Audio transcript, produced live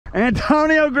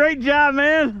Antonio, great job,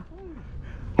 man.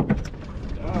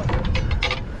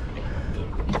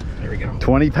 There we go.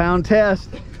 20-pound test.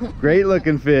 Great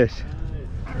looking fish.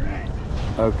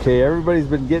 Okay, everybody's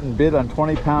been getting bit on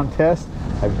 20-pound test.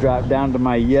 I've dropped down to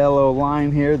my yellow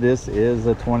line here. This is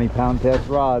a 20-pound test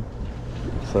rod.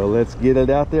 So let's get it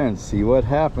out there and see what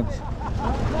happens.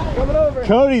 Coming over.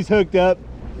 Cody's hooked up.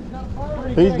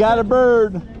 He's got a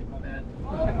bird.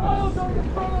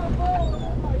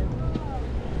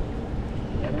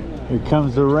 Here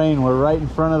comes the rain. We're right in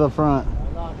front of the front.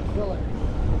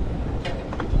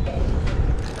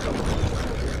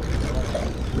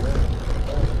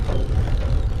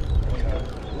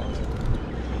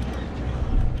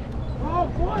 Oh,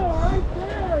 boy, right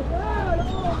there. God,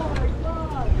 oh my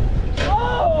God.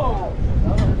 Oh!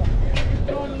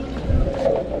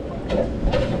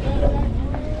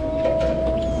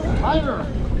 Lighter.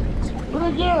 Put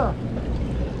it here.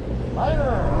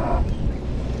 Lighter.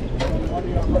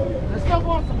 This stuff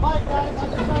wants to bite, guys. I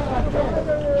just got a fin.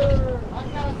 I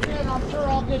got a fin. I'm sure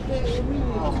I'll get bit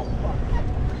immediately. Oh, fuck.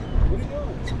 What are you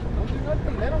doing? Don't do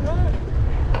nothing. Let him run.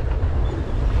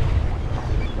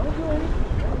 Don't do anything.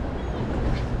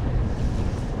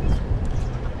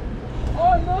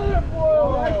 Oh, another boil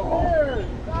right there.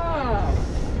 Stop.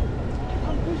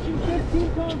 I'm fishing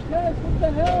 15-pound test. What the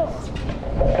hell?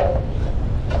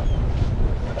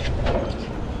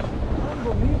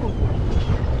 Unbelievable.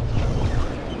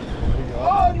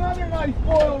 Oh, another nice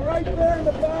boil right there in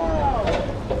the bow.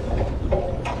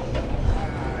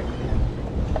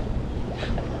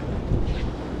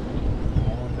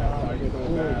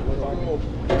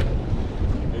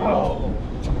 Oh.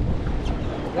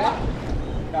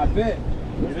 Got bit.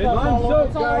 Line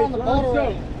soaked, guys. Line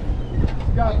soaked.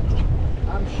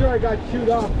 I'm sure I got chewed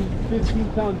off in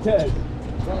 15-pound test.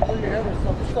 Don't put your head or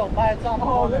something. Just don't bite. It's on the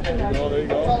boat. There you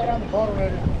go. It's all around the boat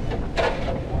already.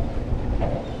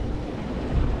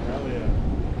 Hell yeah.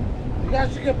 You guys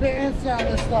should get bit inside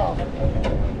on this stuff.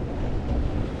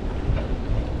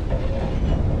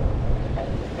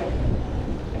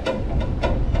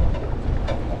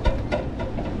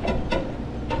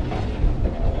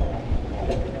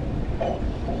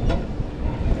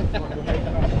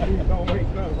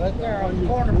 Right there on the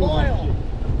corner, boil.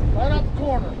 Right up the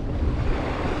corner.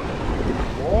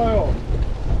 Boil.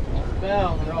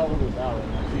 Down, they're all over the bow right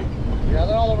now. Yeah,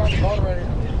 they're all around the boat already.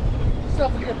 This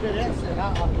stuff will get bit instant.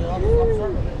 I'm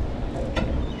certain of it.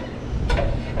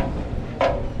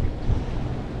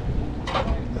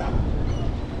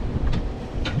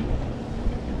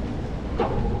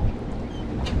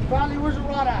 Finally, where's the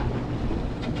rod at?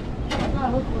 I'm not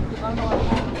hooked with because I know I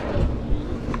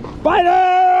have. Biter!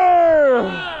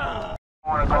 I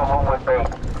want to go home with bait.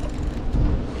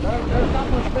 There's not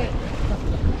much bait.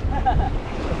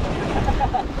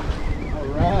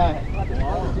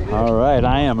 All right,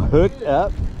 I am hooked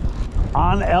up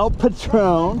on El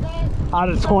Patron out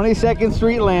of 22nd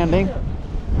Street Landing.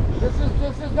 This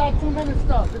is not 2-minute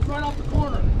stuff. It's right off the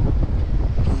corner.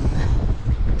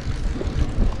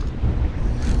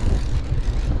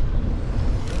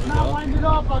 Now wind it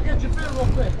up. I'll get your bit real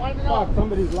quick. Wind it up.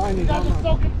 Somebody's lining You got to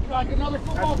soak it like another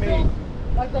football field.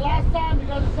 Like the last time, you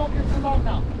got to soak it too long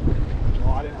now.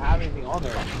 Oh, I didn't have anything on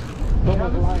there. Yeah,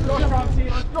 let's go, Chauncey.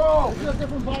 Let's go. This is a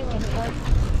different bite on it, right?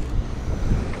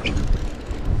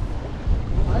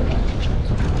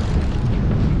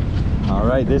 All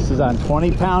right, this is on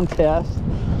 20-pound test.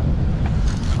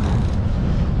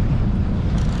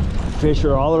 Fish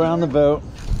are all around the boat.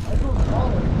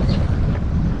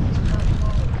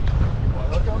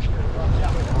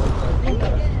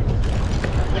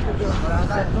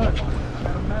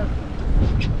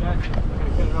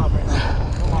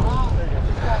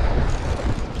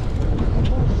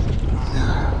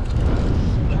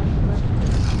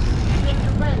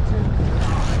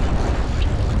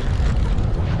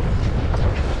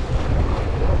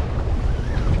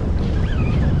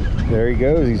 There he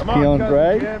goes. He's peeling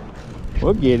bright.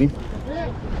 We'll get him.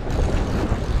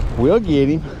 We'll get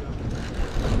him.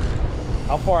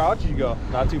 How far out did you go?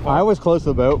 Not too far. I was close to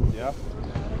the boat. Yeah.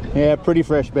 Yeah, pretty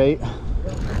fresh bait.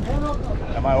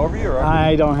 Am I over you or?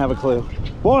 I don't have a clue.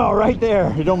 Boil right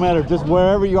there. It don't matter. Just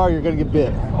wherever you are, you're gonna get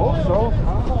bit. Oh, so?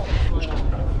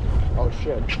 Oh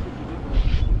shit.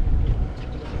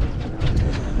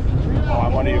 Oh,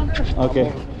 I'm on you.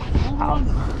 Okay.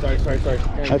 Sorry.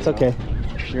 That's okay.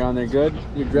 You're on there good?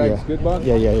 Your drag's good, bud?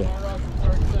 Yeah.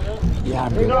 Yeah,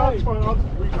 I'm good.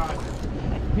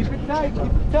 Keep it tight,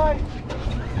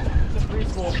 It's a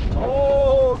preschool.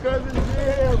 Oh, cousin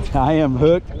Jim. I am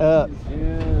hooked up.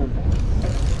 Yeah.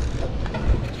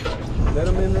 Let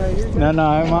him in right here.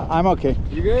 No, I'm okay.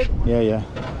 You good? Yeah.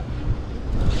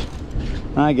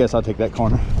 I guess I'll take that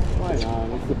corner. Why not?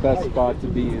 It's the best spot to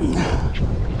be in.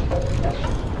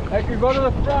 Hector, go to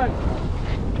the front.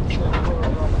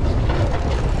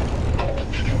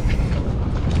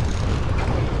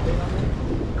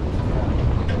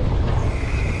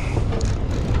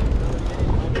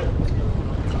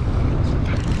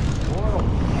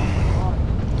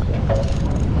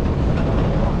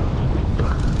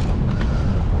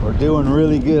 We're doing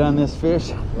really good on this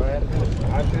fish.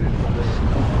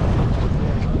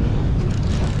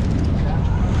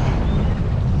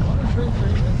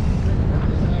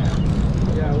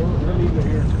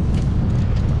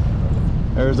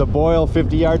 There's a boil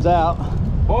 50 yards out.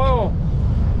 Boil!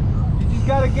 You just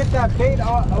gotta get that bait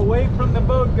away from the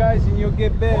boat, guys, and you'll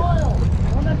get bit.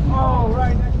 Oh,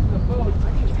 right next to the boat.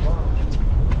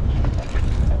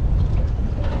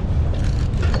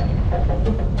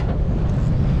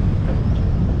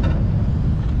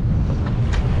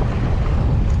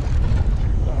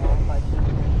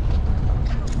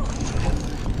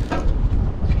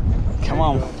 Come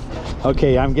on.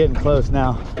 Okay, I'm getting close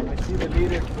now. I see the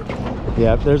leader.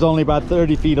 Yeah, there's only about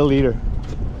 30 feet a leader.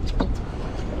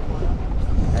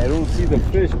 I don't see the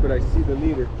fish, but I see the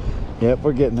leader. Yep,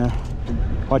 we're getting there.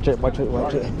 Watch it, watch it,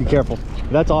 watch it. Be careful.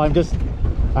 That's all. I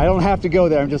don't have to go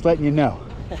there. I'm just letting you know.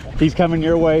 He's coming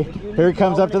your way. Here he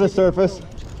comes up to the surface.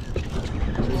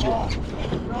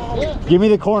 Give me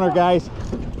the corner, guys.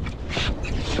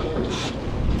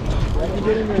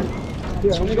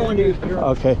 Here, I'm going to.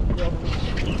 Okay.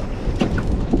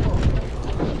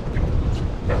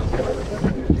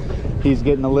 He's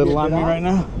getting a little on me right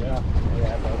now. Yeah.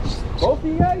 Both of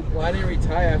you guys? Well, I didn't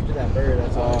retie after that bird,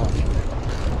 that's all.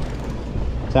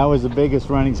 That was the biggest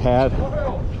run he's had.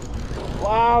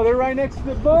 Wow, they're right next to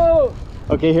the boat.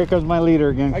 Okay, here comes my leader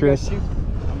again, Chris. I got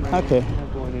you. Okay. I'm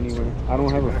not going anywhere. I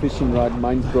don't have a fishing rod.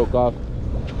 Mine's broke off.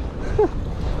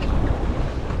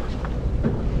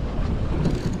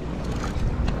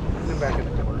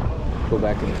 Go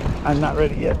back in. I'm not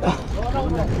ready yet.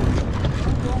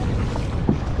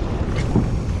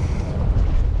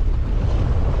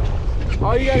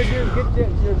 All you gotta do is get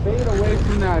your bait away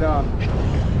from that.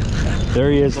 There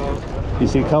he is. You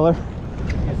see color?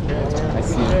 I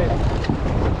see it.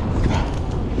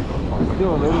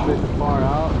 Still a little bit far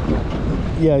out.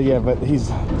 Yeah, but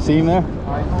he's, see him there?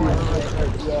 I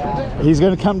see it. He's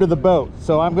gonna come to the boat,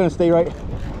 so I'm gonna stay right.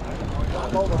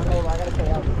 Hold on, I gotta stay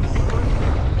out.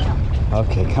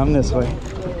 Okay, come this way.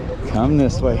 Come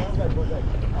this way.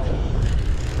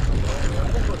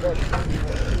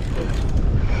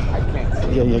 I can't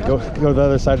see. Yeah, go to the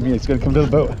other side of me. It's gonna come to the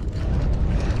boat.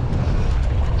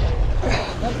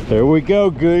 There we go.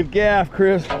 Good gaff,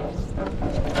 Chris.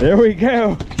 There we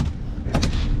go.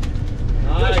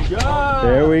 Nice job.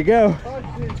 There we go.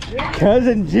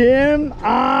 Cousin Jim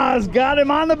Oz got him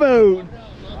on the boat.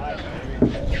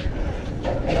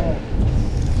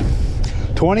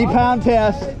 20-pound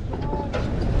test.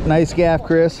 Nice gaff,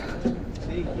 Chris.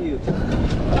 Thank you.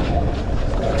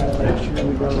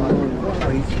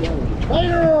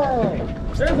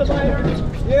 There's a biter.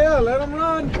 Yeah, let him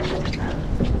run.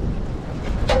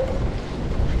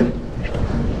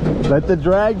 Let the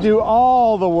drag do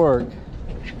all the work.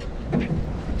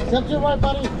 Step to your right,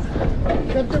 buddy.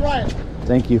 Step to your right.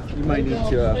 Thank you. You might need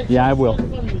to. Yeah, I will.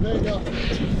 There you go.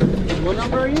 What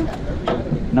number are you?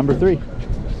 Number 3.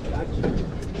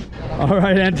 All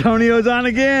right, Antonio's on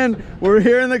again. We're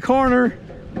here in the corner.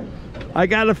 I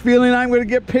got a feeling I'm going to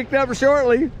get picked up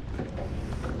shortly.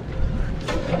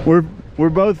 We're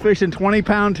both fishing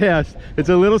 20-pound test. It's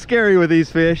a little scary with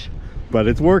these fish, but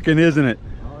it's working, isn't it?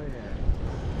 Oh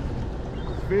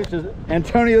Yeah.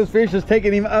 Antonio's fish is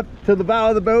taking him up to the bow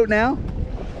of the boat now.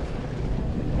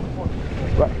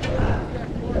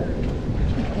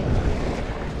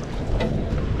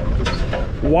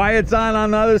 Wyatt's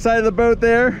on the other side of the boat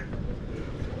there.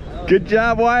 Good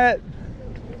job, Wyatt.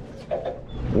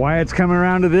 Wyatt's coming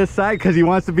around to this side because he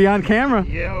wants to be on camera.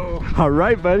 Yo. All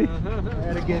right, buddy. I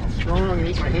had to get strong and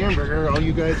eat my hamburger. All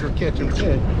you guys were catching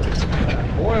fish.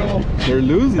 Oil. They're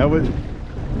losing. That was.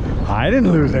 I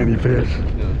didn't lose any fish.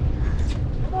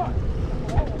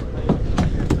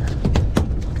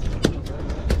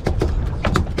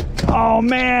 Oh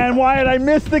man, Wyatt, I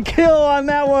missed the kill on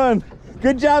that one.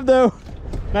 Good job though.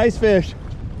 Nice fish.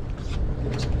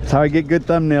 That's how I get good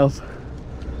thumbnails.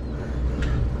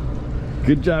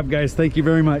 Good job, guys. Thank you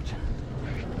very much.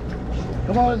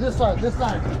 Come on, this side, this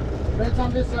side. Bait's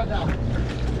on this side now.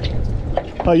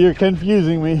 Oh, you're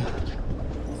confusing me.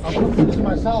 I'm confusing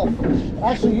myself.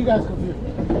 Actually, you guys confused me.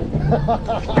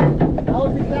 I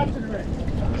would be captain Rick.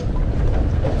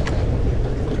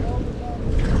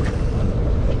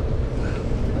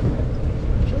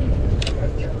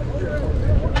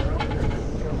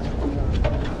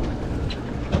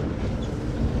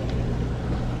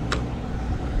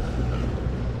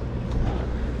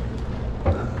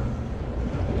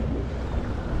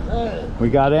 We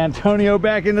got Antonio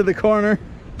back into the corner.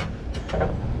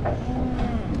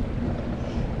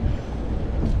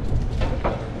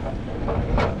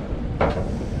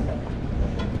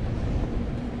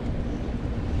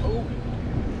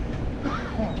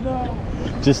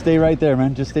 Just stay right there,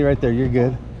 man. Just stay right there. You're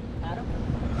good.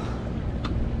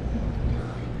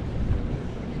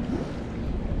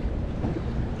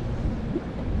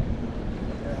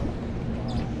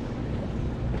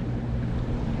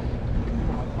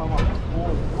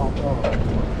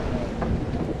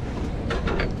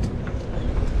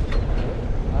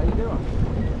 How you doing?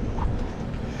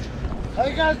 How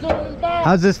you guys doing in the back?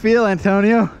 How's this feel,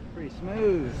 Antonio? Pretty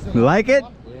smooth. You like it?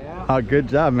 Yeah. Oh, good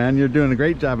job, man. You're doing a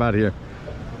great job out here.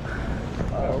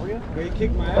 Oh, you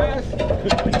kicked my ass.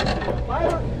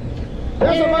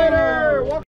 There's a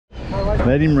lighter.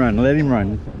 Let him run. Let him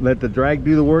run. Let the drag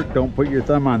do the work. Don't put your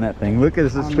thumb on that thing. Look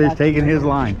at this fish taking his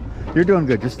line. You're doing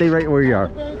good. Just stay right where you are.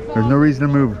 There's no reason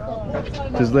to move.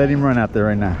 Just let him run out there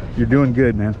right now. You're doing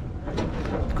good, man.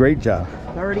 Great job.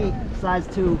 30, size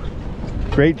 2.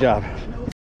 Great job.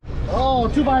 Oh,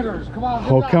 2 biters. Come on.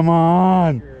 Oh, come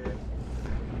on.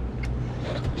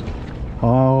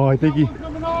 Oh, I think he...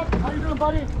 Coming up. How you doing,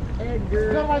 buddy?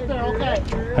 Good right there. Okay.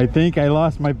 I think I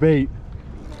lost my bait.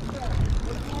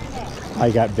 I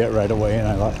got bit right away and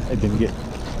I didn't get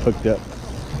hooked up.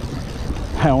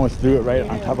 I almost threw it right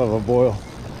on top of a boil.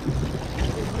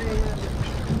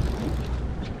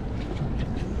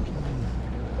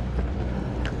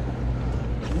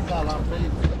 You got a lot of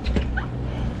bait.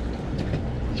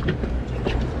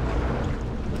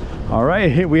 All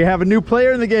right, we have a new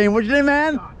player in the game. What's your name,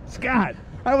 man? Scott.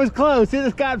 I was close. He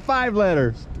just got 5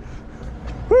 letters.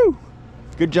 Woo!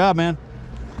 Good job, man.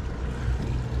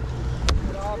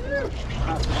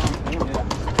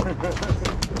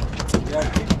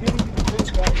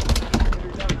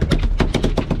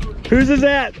 Whose is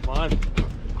that? Mine.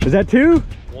 Is that 2?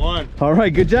 1. All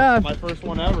right, good job. My first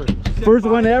one ever. First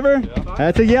one ever? Yeah.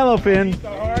 That's a yellowfin.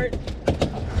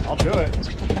 I'll do it.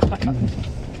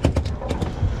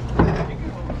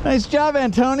 Nice job,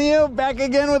 Antonio. Back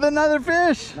again with another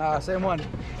fish. Nah, same one.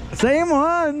 Same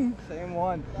one. Same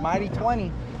one. Mighty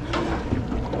 20. Are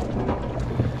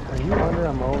you under?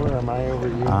 I'm over. Am I over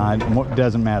you? It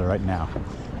doesn't matter right now.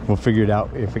 We'll figure it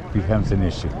out if it becomes an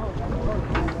issue.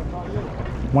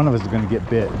 One of us is going to get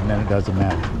bit, and then it doesn't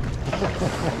matter.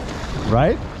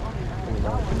 Right?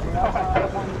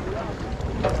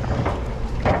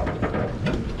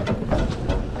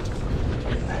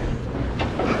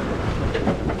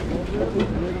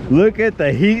 Look at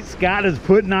the heat Scott is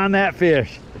putting on that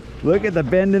fish. Look at the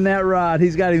bend in that rod.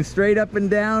 He's got him straight up and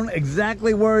down,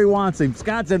 exactly where he wants him.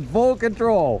 Scott's in full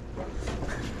control.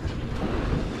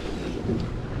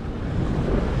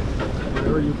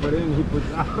 Whatever you put in, he puts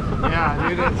out. Yeah,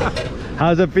 dude. It's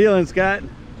How's it feeling, Scott?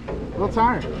 a little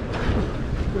tired.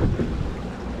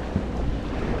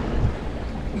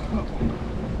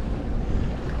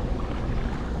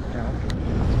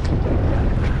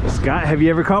 Scott, have you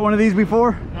ever caught one of these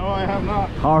before? No, I have not.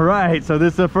 All right, so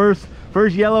this is the first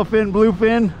yellowfin,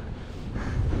 bluefin.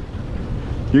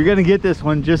 You're gonna get this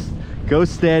one. Just go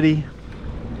steady.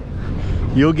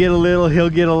 You'll get a little, he'll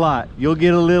get a lot. You'll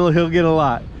get a little, he'll get a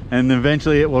lot. And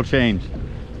eventually it will change.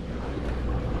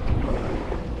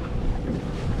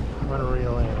 I'm gonna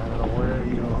reel in. I don't know where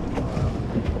you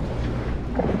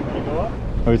go.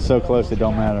 Oh, it's so close it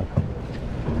don't matter.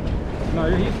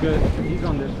 No, he's good. He's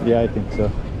on this one. Yeah, I think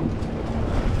so.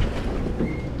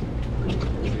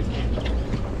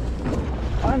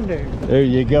 Under. There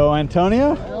you go,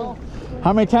 Antonio.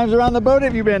 How many times around the boat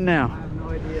have you been now? I have no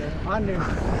idea. Under.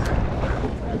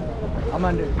 I'm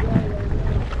under.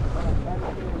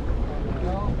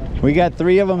 We got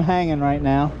 3 of them hanging right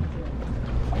now.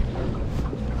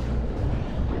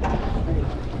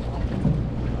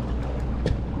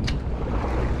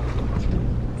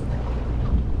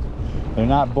 They're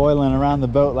not boiling around the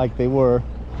boat like they were.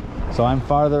 So I'm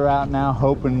farther out now,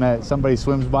 hoping that somebody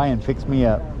swims by and picks me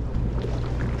up.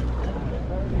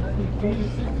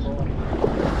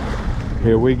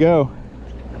 Here we go.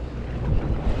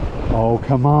 Oh,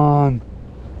 come on.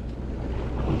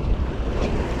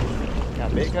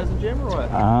 Got big, Cousin Jim, or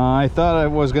what? I thought it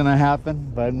was gonna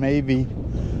happen, but maybe.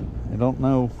 I don't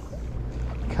know.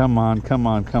 Come on, come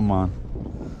on, come on.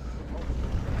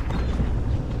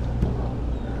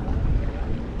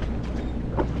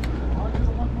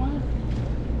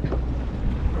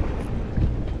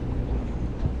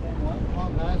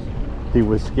 He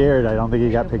was scared. I don't think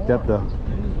he got picked up though.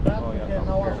 There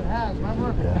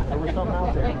was something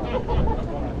out there.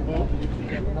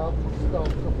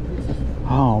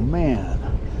 Oh man.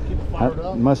 I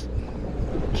must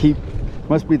keep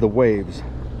Must be the waves.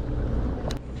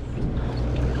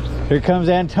 Here comes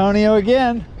Antonio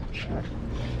again.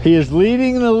 He is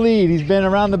leading the lead. He's been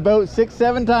around the boat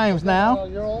 6-7 times now.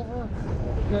 You're over.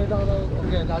 Okay,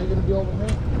 okay, now you're gonna be over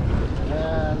here.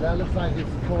 And that looks like it's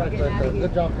correct right there.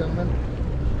 Good job, gentlemen.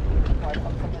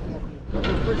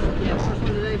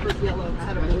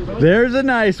 There's a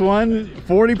nice one.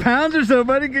 40 pounds or so,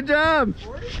 buddy. Good job.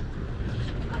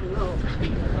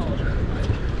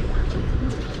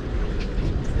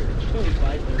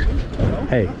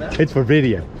 Hey, it's for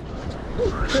video.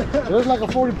 It looks like a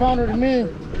 40-pounder to me.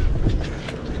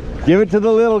 Give it to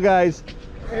the little guys.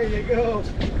 There you go.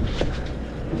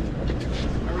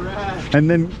 All right. And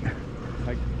then,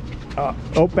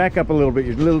 oh, back up a little bit.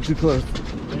 You're a little too close.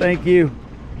 Thank you.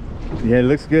 Yeah, it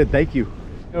looks good. Thank you.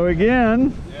 So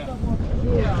again,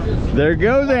 there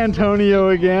goes Antonio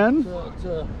again.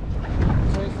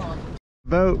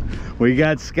 Boat. We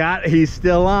got Scott. He's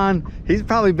still on. He's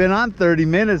probably been on 30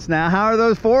 minutes now. How are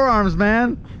those forearms,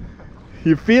 man?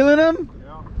 You feeling them?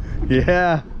 Yeah.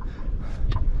 Yeah.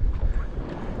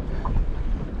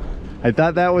 I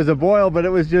thought that was a boil, but it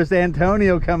was just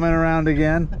Antonio coming around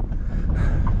again.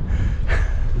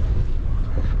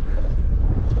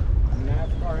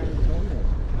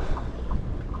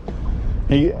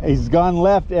 He's gone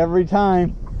left every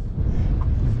time.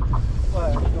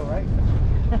 Well, go right.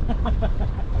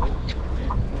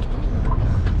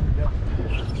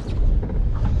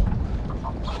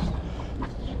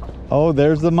 Oh,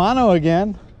 there's the mono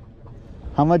again.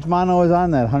 How much mono is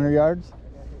on that? 100 yards?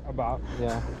 About,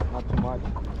 yeah, not too much.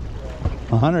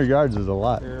 100 yards is a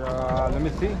lot. Here, let me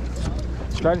see.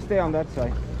 Try to stay on that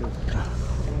side.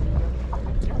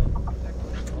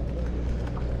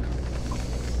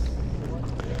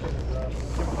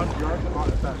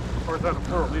 Or is that a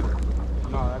plural leader?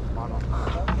 No, that's mono.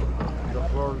 The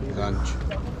plural leader.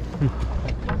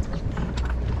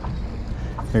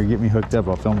 Here, get me hooked up.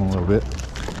 I'll film a little bit.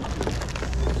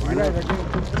 You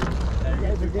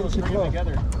guys are getting too close.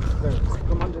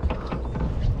 Come on,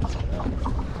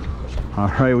 All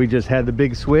right, we just had the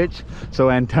big switch so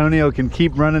Antonio can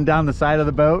keep running down the side of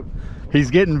the boat.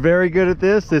 He's getting very good at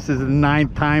this. This is the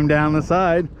 9th time down the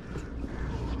side.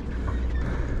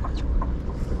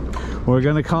 We're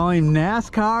gonna call him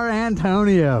NASCAR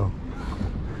Antonio.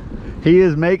 He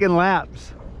is making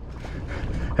laps.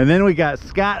 And then we got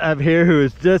Scott up here, who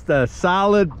is just a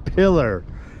solid pillar.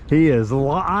 He is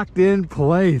locked in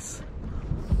place.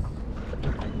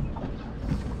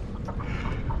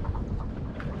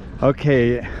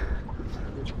 Okay,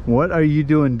 what are you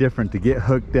doing different to get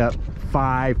hooked up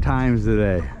 5 times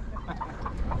today?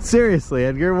 Seriously,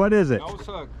 Edgar, what is it? Nose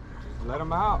hook. Just let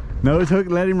him out. Nose hook,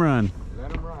 let him run.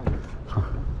 Let him run.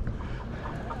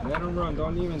 Let him run.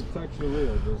 Don't even touch the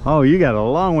reel. Just... Oh, you got a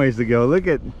long ways to go. Look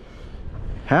at,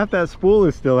 half that spool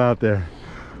is still out there.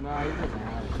 No, he doesn't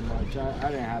have too much. I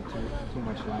didn't have too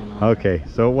much line on. Okay,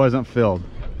 so it wasn't filled.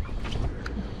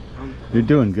 You're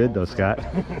doing good though, Scott.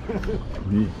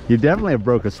 You definitely have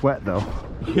broke a sweat though.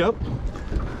 Yep.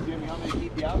 You want me to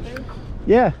keep you out there?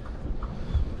 Yeah.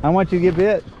 I want you to get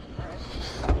bit.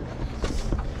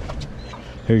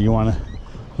 Here, you want to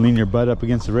lean your butt up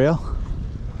against the rail?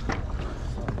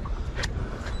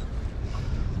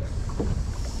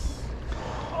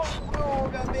 Oh,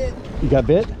 got bit. You got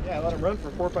bit? Yeah, I let him run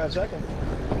for 4 or 5 seconds.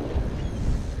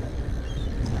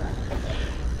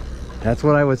 That's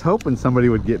what I was hoping somebody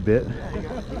would get bit.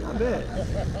 I bet.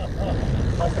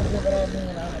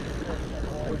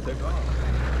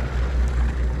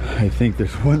 I think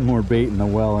there's one more bait in the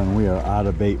well and we are out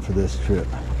of bait for this trip.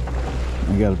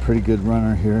 We got a pretty good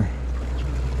runner here,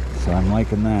 so I'm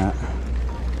liking that.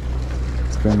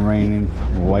 It's been raining.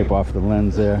 We'll wipe off the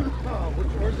lens there.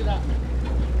 Where's it at?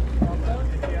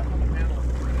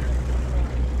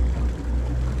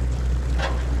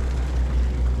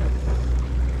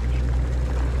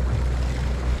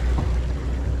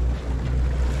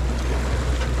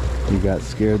 He got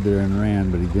scared there and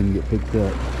ran, but he didn't get picked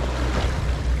up.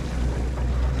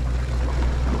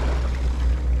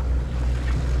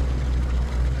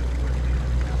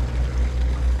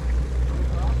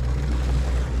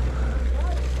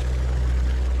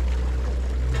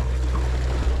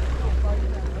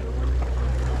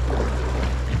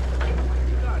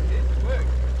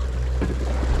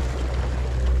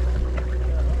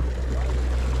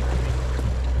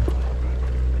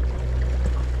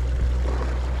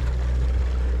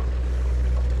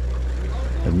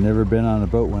 I've never been on a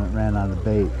boat when it ran out of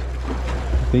bait.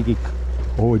 I think he,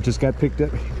 oh, it just got picked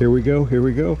up. Here we go, here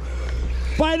we go.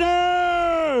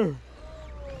 Biter!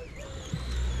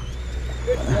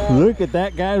 Look at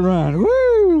that guy run.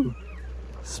 Woo!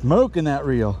 Smoking that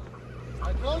reel.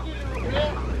 I told you you were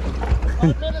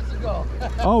 5 minutes ago.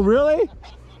 Oh, really?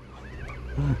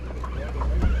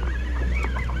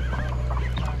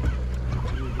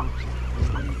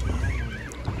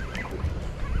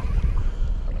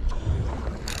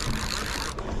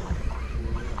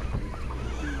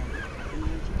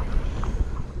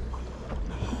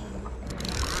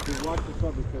 Watch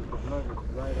yourself because the blood is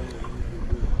right underneath your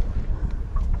boot.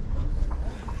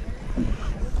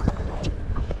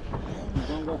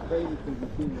 Don't go crazy because you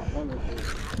see the color.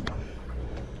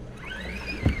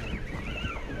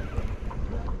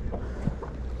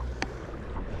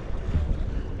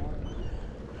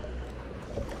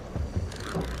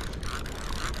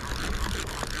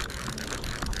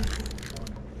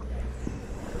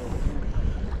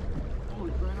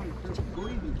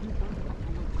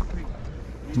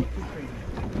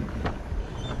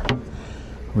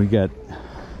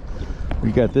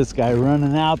 We got this guy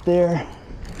running out there.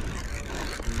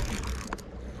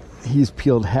 He's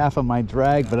peeled half of my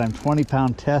drag, but I'm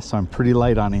 20-pound test, so I'm pretty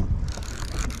light on him.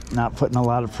 Not putting a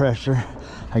lot of pressure.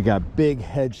 I got big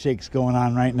head shakes going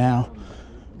on right now.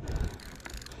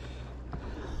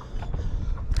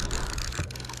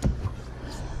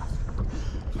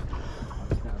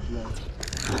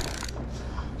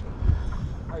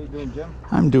 How you doing, Jim?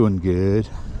 I'm doing good.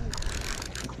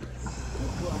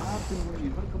 What happens when you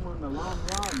hook them on the long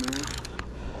rod, man?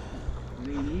 It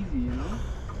ain't easy, you know?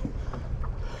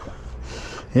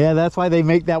 Yeah, that's why they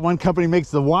make that one company makes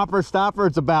the Whopper stopper.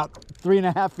 It's about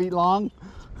 3.5 feet long.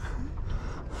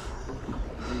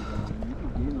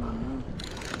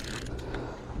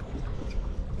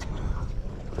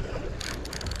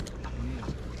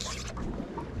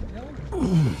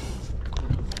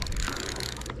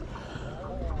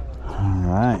 All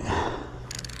right.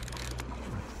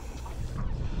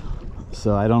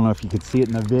 So I don't know if you could see it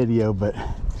in the video, but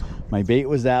my bait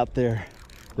was out there.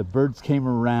 The birds came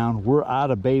around. We're out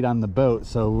of bait on the boat,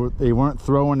 so they weren't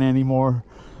throwing anymore.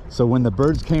 So when the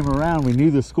birds came around, we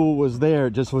knew the school was there.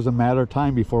 It just was a matter of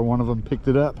time before one of them picked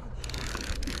it up.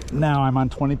 Now I'm on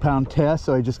 20-pound test,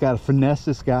 so I just got to finesse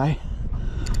this guy.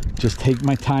 Just take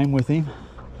my time with him.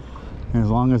 And as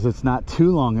long as it's not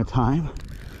too long a time.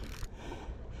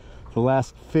 The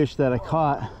last fish that I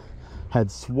caught had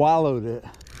swallowed it.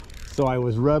 So I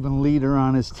was rubbing leader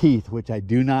on his teeth, which I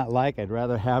do not like. I'd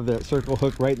rather have that circle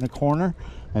hook right in the corner,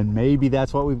 and maybe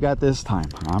that's what we've got this time.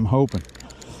 I'm hoping.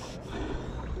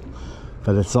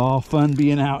 But it's all fun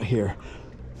being out here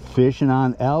fishing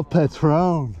on El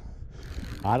Patron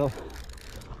out of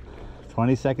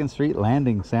 22nd Street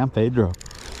Landing, San Pedro.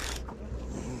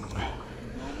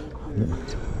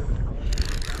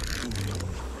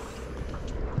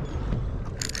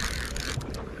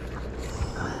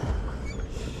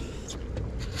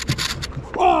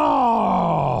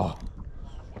 Oh!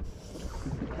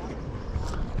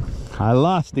 I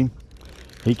lost him.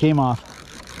 He came off.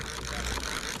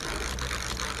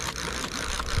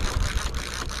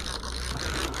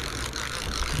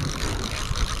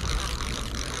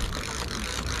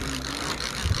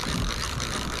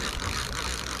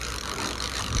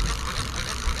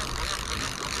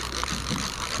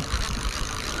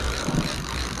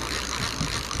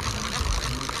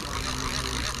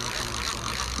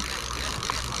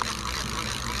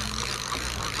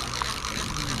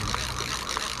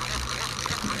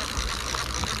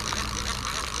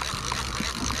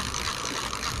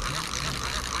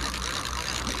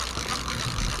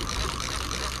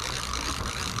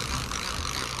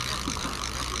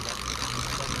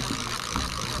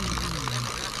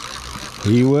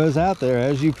 He was out there,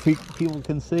 as you people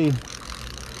can see.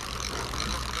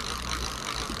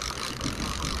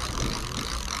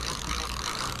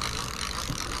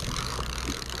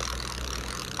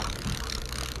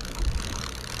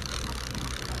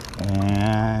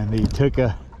 And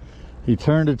he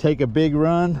turned to take a big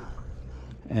run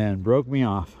and broke me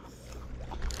off.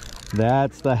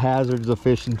 That's the hazards of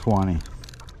fishing 20.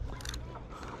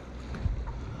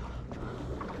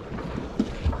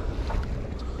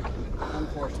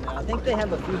 I think they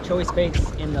have a few choice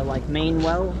baits in the main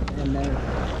well, and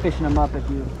they're fishing them up if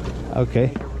you Okay.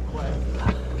 make a request.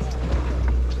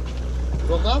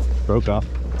 Broke off? Broke off.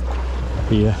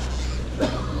 Yeah.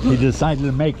 He decided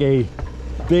to make a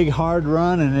big hard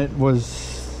run, and it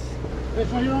was. Fish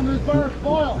while you're on this bird,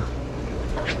 boil.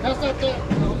 That's not there.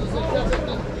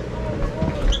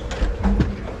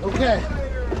 Okay.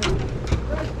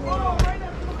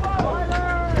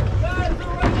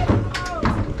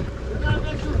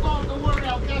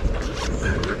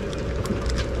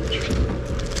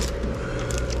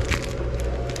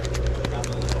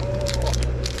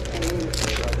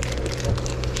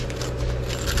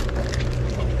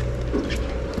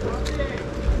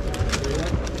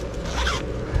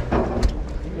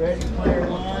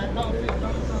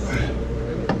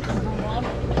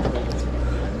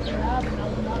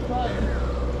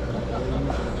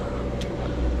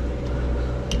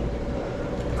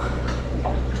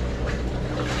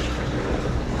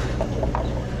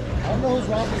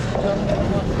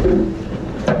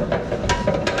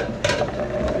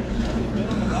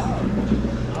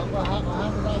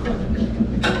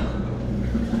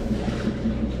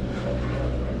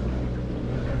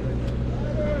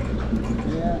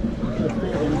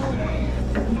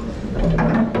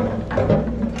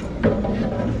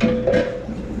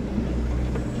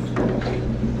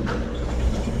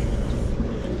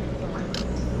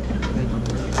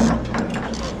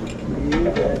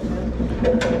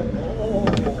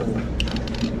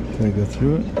 Can I go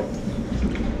through it?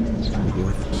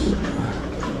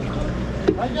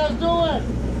 How you guys doing?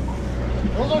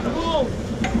 Those are cool.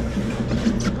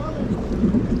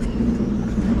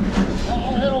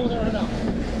 I'll head over there right now.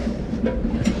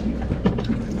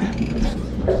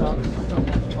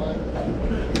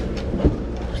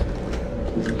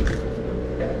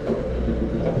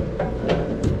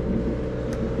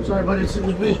 Sorry, buddy, it's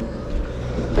with me.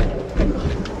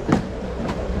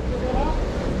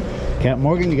 Captain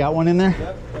Morgan, you got one in there?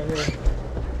 Yep, right here.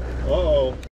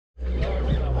 Uh-oh.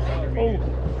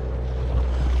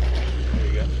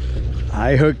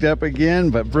 I hooked up again,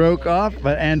 but broke off.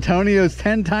 But Antonio's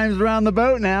 10 times around the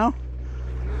boat now.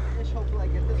 Hopefully I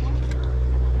get this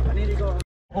one. I need to go.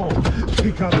 Oh,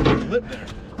 he caught a lip there.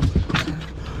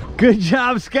 Good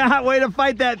job, Scott. Way to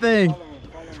fight that thing.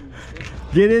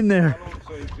 Get in there.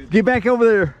 Get back over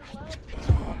there.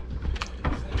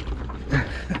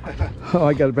 Oh,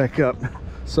 I gotta back up.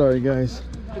 Sorry, guys.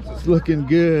 It's looking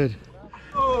good.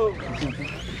 Oh. Nice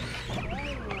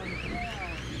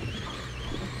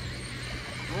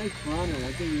running.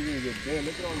 I think you're gonna get bit.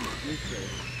 Look at all your fish there.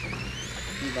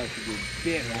 You're about to get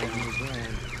bit right on the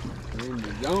ground. You're in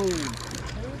the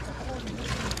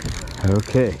zone.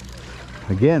 Okay.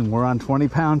 Again, we're on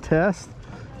 20-pound test.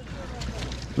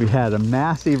 We had a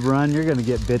massive run. You're gonna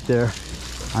get bit there.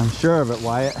 I'm sure of it,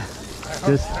 Wyatt.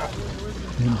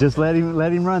 Just let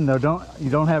him run though.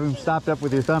 You don't have him stopped up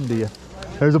with your thumb, do you?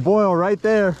 There's a boil right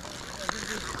there.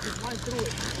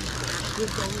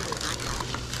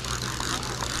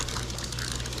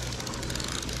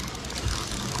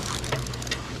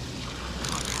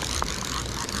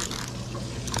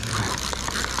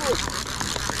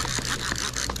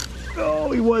 Oh,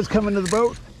 he was coming to the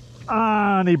boat.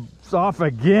 Ah, and he's off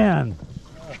again.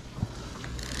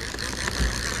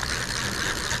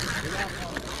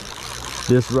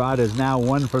 This rod is now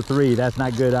 1 for 3. That's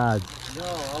not good odds. No,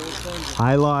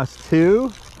 I lost 2.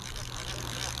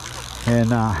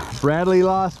 And Bradley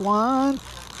lost 1.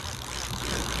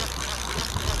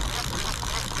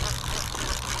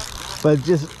 But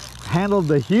just handled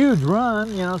the huge run,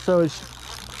 you know, so it's,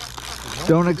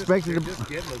 don't expect it to... Just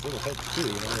getting those little hooks too, you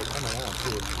know, they're coming out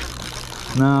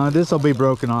too. No, this will be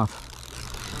broken off.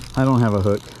 I don't have a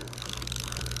hook.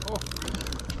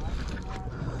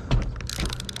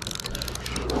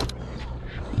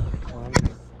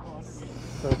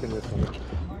 This one.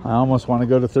 I almost want to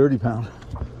go to 30 pound.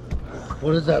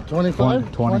 What is that,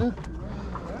 25? 20.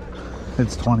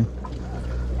 It's 20.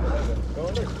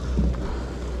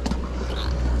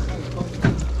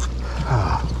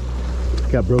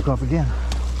 Got broke off again.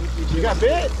 You got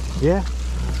bit? Yeah.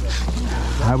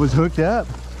 I was hooked up.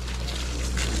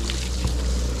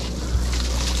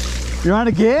 You're on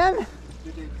again?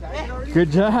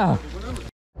 Good job.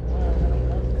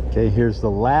 Okay, here's the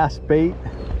last bait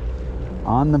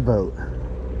on the boat.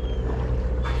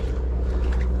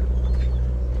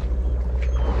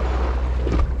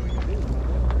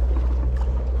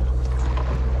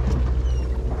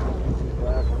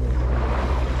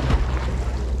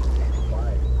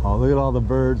 Oh, look at all the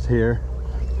birds here.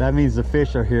 That means the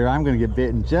fish are here. I'm gonna get bit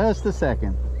in just a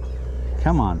second.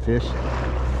 Come on, fish.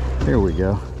 Here we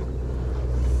go.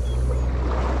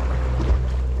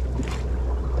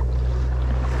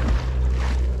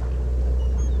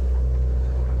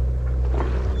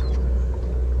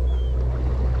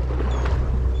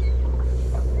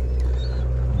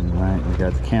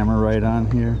 Got the camera right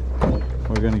on here.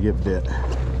 We're gonna get bit.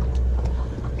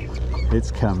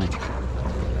 It's coming.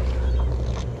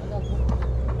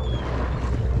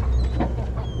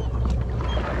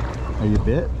 Are you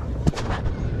bit?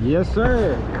 Yes,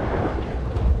 sir.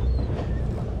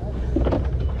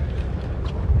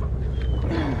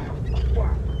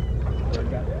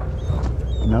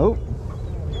 Nope.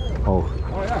 Oh,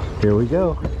 yeah. Here we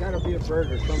go. It's gotta be a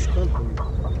bird or something.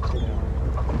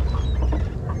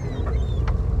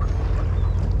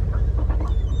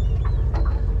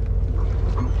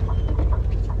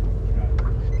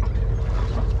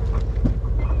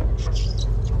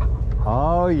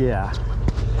 Oh yeah.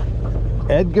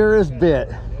 Edgar is bit.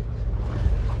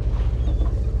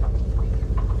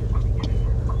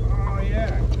 Oh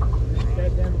yeah.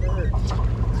 That damn bird.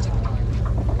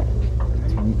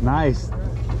 Nice.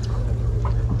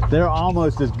 They're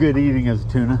almost as good eating as a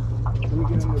tuna.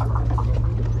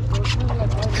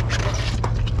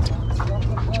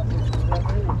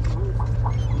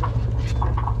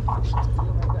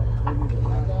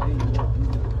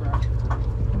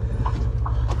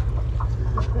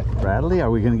 Bradley, are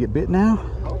we going to get bit now?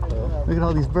 Look at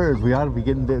all these birds. We ought to be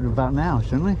getting bit about now,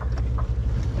 shouldn't we?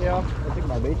 Yeah, I think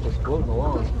my bait's just floating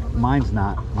along. Mine's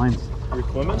not. Mine's. You're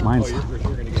swimming? Mine's. Oh, you're for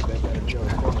sure gonna get bit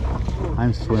better.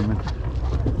 I'm swimming.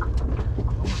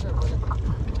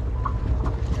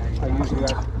 I usually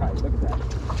ask a kite. Look at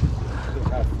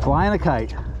that. Flying a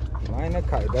kite. Flying a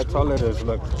kite. That's all it is.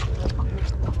 Look.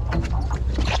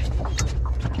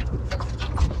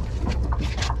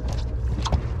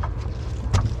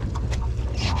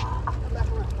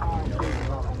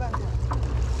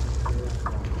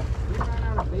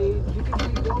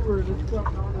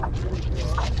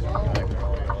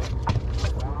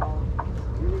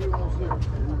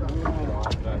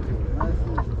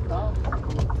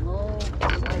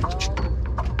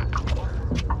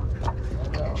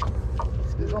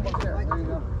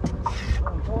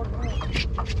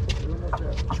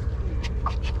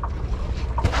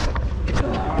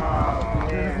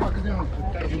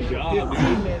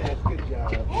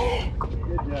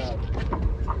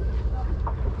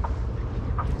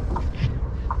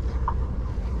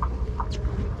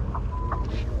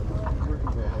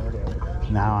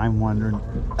 Now I'm wondering,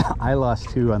 I lost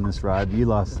 2 on this rod, you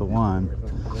lost the 1.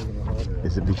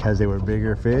 Is it because they were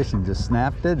bigger fish and just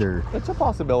snapped it, or? It's a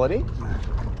possibility.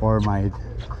 Or my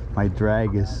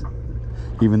drag is,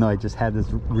 even though I just had this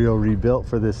reel rebuilt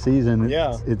for this season,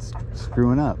 it's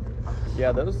screwing up.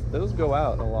 Yeah, those go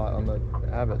out a lot on the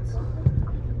Abbots.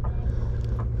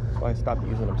 That's why I stopped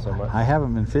using them so much. I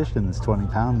haven't been fishing this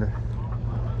 20-pounder.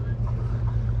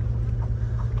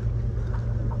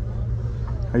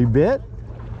 Are you bit?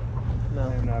 No,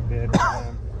 I'm not bit.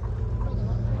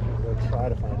 We'll try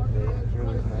to find a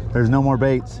bait. There's no more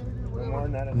baits. No more?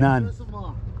 None.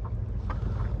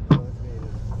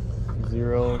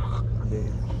 0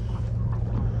 bait.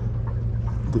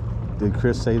 Did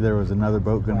Chris say there was another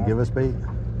boat going to give us bait?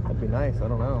 That'd be nice. I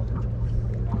don't know.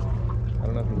 I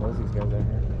don't know if he knows these guys out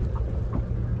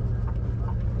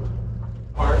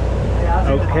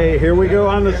here. Okay, here we go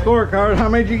on the scorecard. How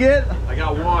many did you get? I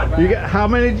got 1. You got, how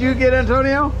many did you get,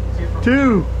 Antonio?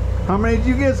 2. How many did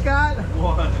you get, Scott?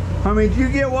 1. How many did you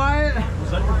get, Wyatt?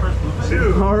 Was that your first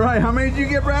Bluefin? 2. All right. How many did you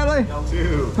get, Bradley?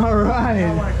 2. All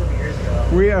right.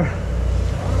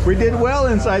 We did well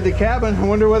inside the cabin. I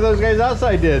wonder what those guys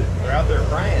outside did. They're out there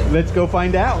crying. Let's go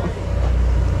find out.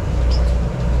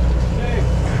 Hey,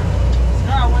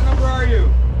 Scott, what number are you?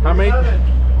 How many? 11.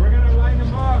 We're gonna line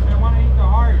them up. They want to eat the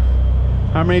heart.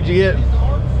 How many did you get?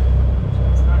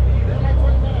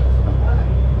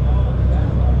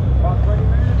 About 20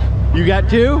 minutes. You got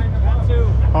 2? Got 2.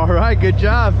 All right. Good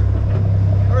job.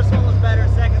 First one was better.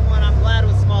 Second one, I'm glad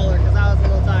was smaller because I was a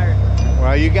little tired.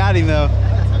 Well, you got him though.